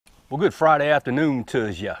Well, good Friday afternoon to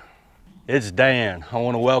you. It's Dan. I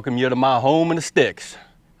want to welcome you to my home in the sticks.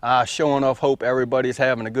 I sure enough hope everybody's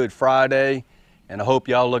having a good Friday, and I hope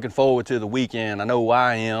y'all looking forward to the weekend. I know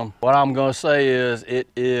I am. What I'm going to say is it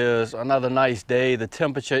is another nice day. The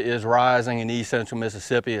temperature is rising in East Central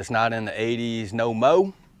Mississippi. It's not in the 80s no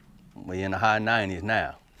more. We're in the high 90s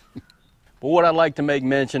now. But what I'd like to make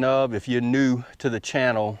mention of, if you're new to the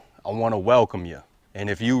channel, I want to welcome you. And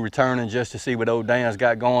if you returning just to see what old Dan's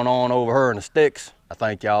got going on over her in the sticks, I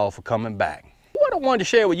thank y'all for coming back. What I wanted to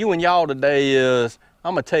share with you and y'all today is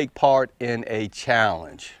I'm gonna take part in a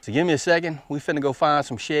challenge. So give me a second, we finna go find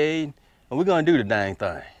some shade and we're gonna do the dang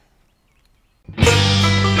thing.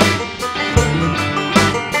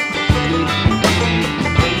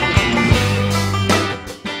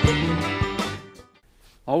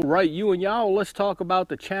 All right, you and y'all, let's talk about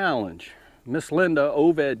the challenge. Miss Linda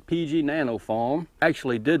over at PG Nano Farm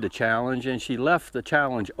actually did the challenge, and she left the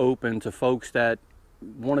challenge open to folks that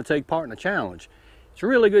want to take part in the challenge. It's a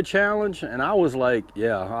really good challenge, and I was like,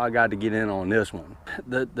 yeah, I got to get in on this one.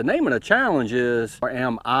 The name of the challenge is,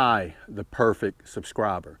 Am I the Perfect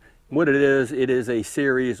Subscriber? What it is a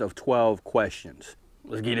series of 12 questions.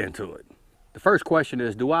 Let's get into it. The first question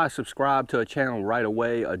is, do I subscribe to a channel right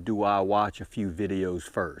away, or do I watch a few videos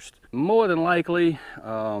first? More than likely,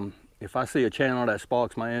 if I see a channel that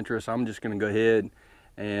sparks my interest, I'm just going to go ahead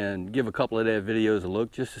and give a couple of their videos a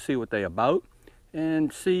look just to see what they're about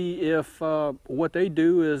and see if what they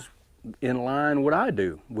do is in line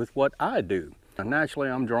with what I do. And naturally,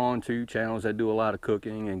 I'm drawn to channels that do a lot of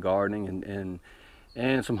cooking and gardening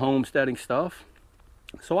and some homesteading stuff.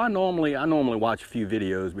 So I normally watch a few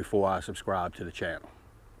videos before I subscribe to the channel.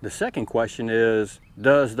 The second question is,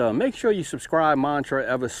 does the make sure you subscribe mantra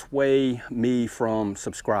ever sway me from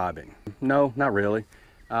subscribing? No, not really.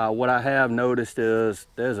 What I have noticed is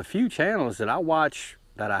there's a few channels that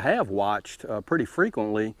I have watched pretty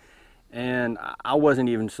frequently, and I wasn't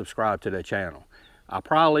even subscribed to their channel. I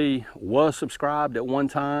probably was subscribed at one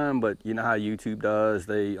time, but you know how YouTube does,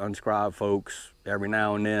 they unsubscribe folks every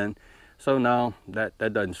now and then. So no, that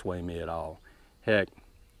doesn't sway me at all. Heck,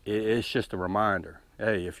 it's just a reminder.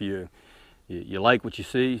 Hey, if you like what you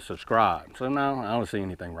see, subscribe. So no, I don't see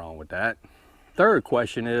anything wrong with that. Third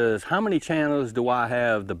question is, how many channels do I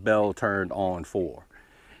have the bell turned on for?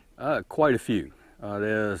 Quite a few.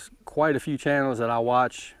 There's quite a few channels that I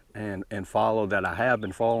watch and follow that I have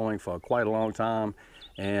been following for quite a long time,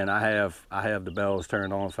 and I have the bells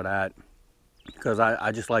turned on for that because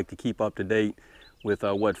I just like to keep up to date with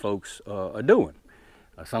what folks are doing.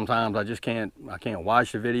 Sometimes I can't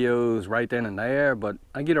watch the videos right then and there, but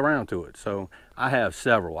I get around to it. So I have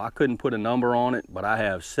several. I couldn't put a number on it, but I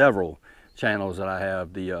have several channels that I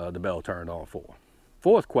have the bell turned on for.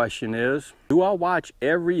 Fourth question is, do I watch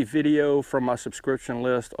every video from my subscription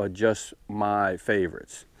list or just my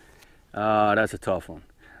favorites? That's a tough one.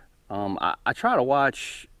 I try to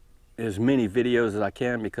watch as many videos as I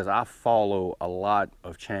can because I follow a lot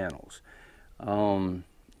of channels.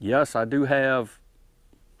 Yes, I do have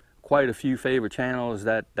quite a few favorite channels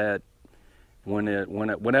that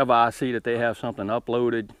whenever I see that they have something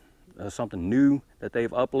uploaded, something new that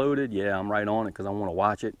they've uploaded, yeah, I'm right on it because I want to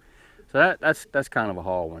watch it. So that's kind of a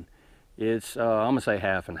hard one. It's I'm gonna say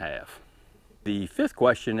half and half. The fifth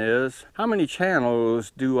question is, how many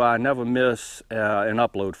channels do I never miss an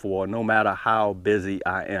upload for, no matter how busy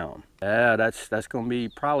I am? Yeah, that's gonna be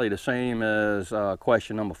probably the same as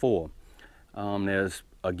question number 4.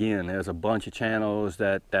 There's a bunch of channels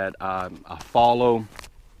that I follow,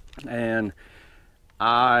 and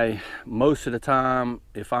most of the time,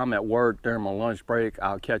 if I'm at work during my lunch break,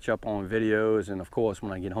 I'll catch up on videos, and of course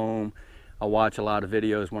when I get home, I watch a lot of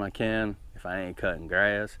videos when I can, if I ain't cutting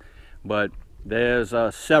grass. But there's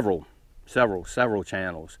several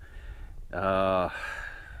channels. There's a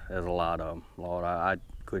lot of them. Lord, I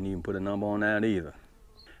couldn't even put a number on that either.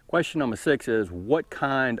 Question number 6 is, what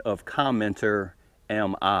kind of commenter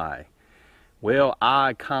am I? Well,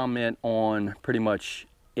 I comment on pretty much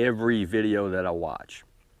every video that I watch,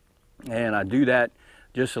 and I do that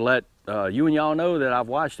just to let you and y'all know that I've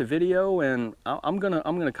watched the video, and I'm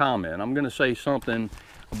gonna comment. I'm gonna say something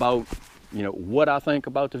about, you know, what I think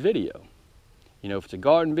about the video. You know, if it's a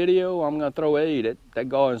garden video, I'm gonna throw, hey, that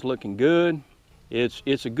garden's looking good.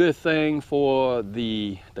 It's a good thing for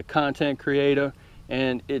the content creator,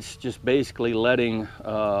 and it's just basically letting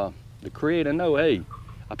the creator know, hey,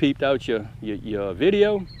 I peeped out your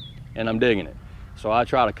video and I'm digging it. So I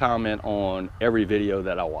try to comment on every video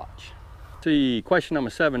that I watch. See, question number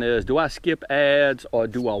 7 is, do I skip ads or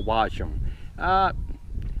do I watch them?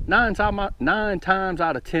 9 times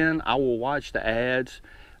out of 10, I will watch the ads.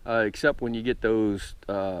 except when you get those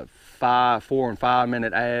 4 and 5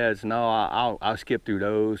 minute ads. No, I'll skip through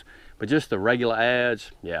those. But just the regular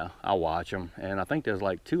ads, yeah, I'll watch them. And I think there's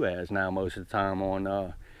like 2 ads now most of the time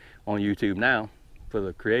on YouTube now for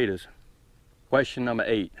the creators. Question number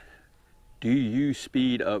 8. Do you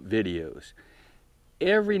speed up videos?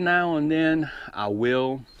 Every now and then I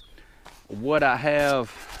will. What I have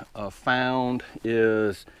found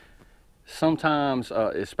is sometimes,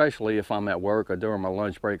 especially if I'm at work or during my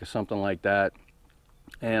lunch break or something like that,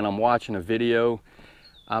 and I'm watching a video,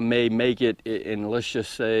 I may make it, and let's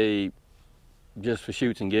just say, just for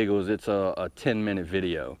shoots and giggles, it's a 10-minute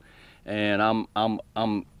video, and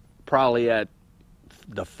I'm probably at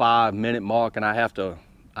the 5-minute mark, and I have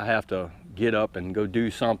to get up and go do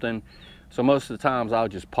something. So most of the times I'll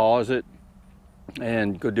just pause it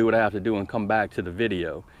and go do what I have to do and come back to the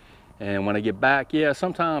video. And when I get back, yeah,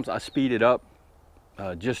 sometimes I speed it up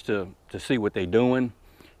just to see what they're doing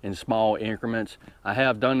in small increments. I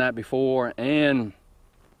have done that before, and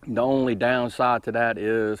the only downside to that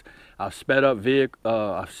is I've sped up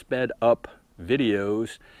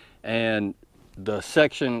videos, and the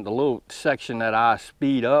little section that I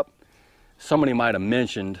speed up, somebody might have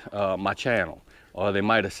mentioned my channel, or they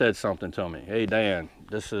might have said something to me. Hey Dan,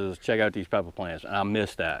 check out these pepper plants, and I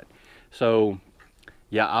missed that. So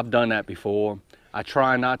yeah, I've done that before. I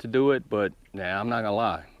try not to do it, but yeah, I'm not gonna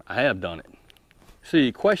lie, I have done it.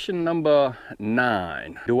 See, question number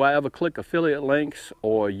 9. Do I ever click affiliate links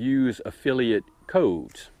or use affiliate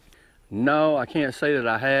codes? No, I can't say that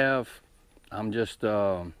I have. I'm just,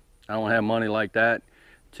 I don't have money like that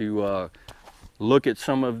to look at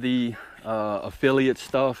some of the affiliate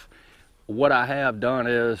stuff. What I have done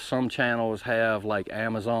is some channels have like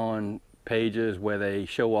Amazon pages where they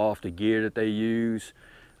show off the gear that they use.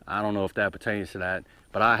 I don't know if that pertains to that,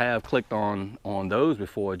 but I have clicked on those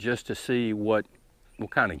before just to see what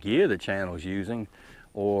kind of gear the channel's using,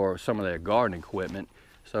 or some of their garden equipment.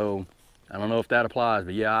 So I don't know if that applies,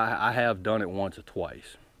 but yeah, I have done it once or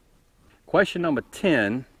twice. Question number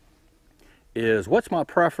 10 is, what's my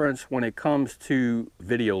preference when it comes to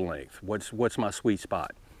video length? What's my sweet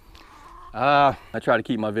spot? I try to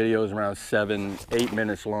keep my videos around 7-8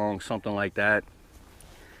 minutes long, something like that.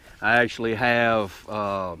 I actually have,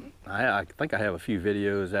 I think I have a few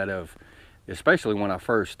videos that have, especially when I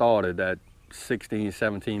first started, that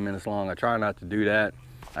 16-17 minutes long. I try not to do that.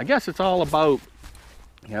 I guess it's all about,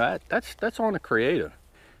 you know, that's on the creator,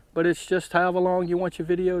 but it's just however long you want your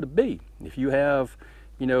video to be. If you have,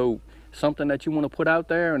 you know, something that you want to put out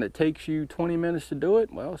there and it takes you 20 minutes to do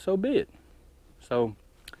it, well, so be it. So,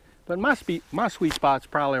 but my sweet spot's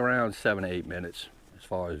probably around 7 to 8 minutes as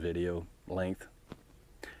far as video length.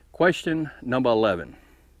 Question number 11.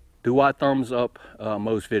 Do I thumbs up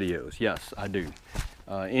most videos? Yes, I do.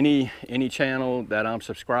 Any channel that I'm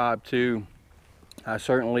subscribed to, I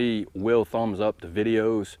certainly will thumbs up the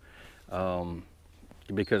videos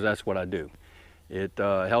because that's what I do. It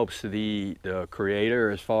helps the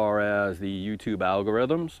creator as far as the YouTube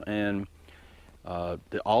algorithms, and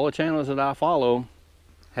all the channels that I follow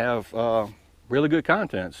have really good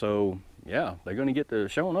content. So yeah, they're gonna get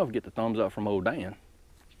sure enough get the thumbs up from old Dan.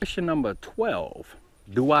 Question number 12.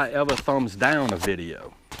 Do I ever thumbs down a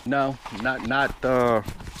video? No,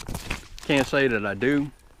 can't say that I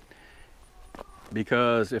do,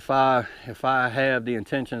 because if I have the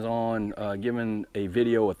intentions on giving a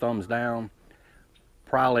video a thumbs down,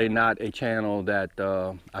 probably not a channel that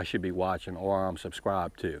I should be watching or I'm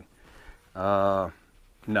subscribed to.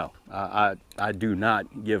 No, I do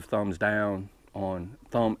not give thumbs down on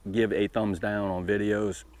give a thumbs down on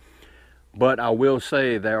videos. But I will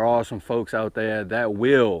say there are some folks out there that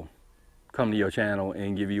will come to your channel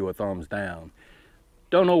and give you a thumbs down.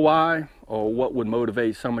 Don't know why or what would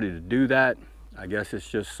motivate somebody to do that. I guess it's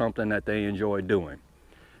just something that they enjoy doing.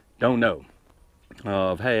 Don't know.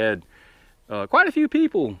 I've had quite a few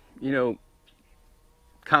people, you know,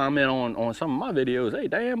 comment on some of my videos. Hey,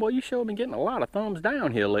 Dan, boy, you sure been getting a lot of thumbs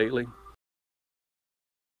down here lately.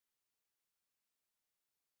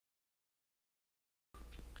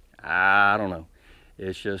 I don't know.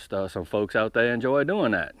 It's just some folks out there enjoy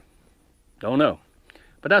doing that. Don't know.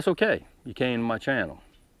 But that's okay. You came to my channel.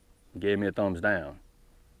 You gave me a thumbs down.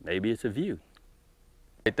 Maybe it's a view.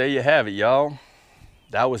 Right, there you have it, y'all.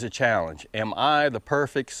 That was a challenge. Am I the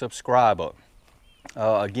perfect subscriber?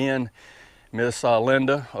 Again, Miss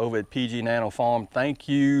Linda over at PG Nano Farm, thank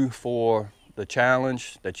you for the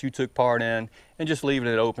challenge that you took part in, and just leaving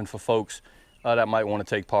it open for folks that might want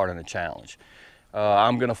to take part in the challenge.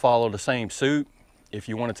 I'm going to follow the same suit. If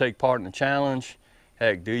you want to take part in the challenge,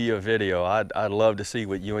 heck, do your video. I'd love to see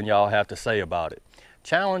what you and y'all have to say about it.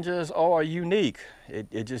 Challenges are unique.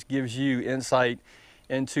 It just gives you insight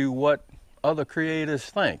into what other creators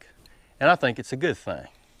think. And I think it's a good thing.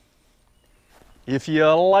 If you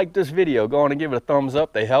like this video, go on and give it a thumbs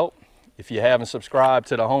up. They help. If you haven't subscribed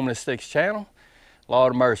to the Homeless Sticks channel,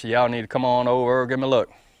 Lord of mercy, y'all need to come on over, give me a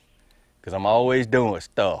look. Because I'm always doing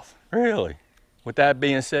stuff. Really. With that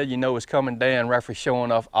being said, you know it's coming. Dan Referee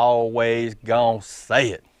showing off, always gonna say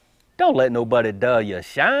it. Don't let nobody dull your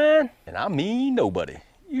shine. And I mean nobody.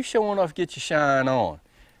 You showing off, get your shine on.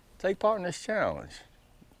 Take part in this challenge.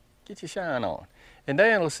 Get your shine on. And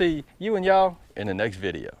Dan will see you and y'all in the next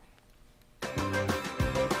video.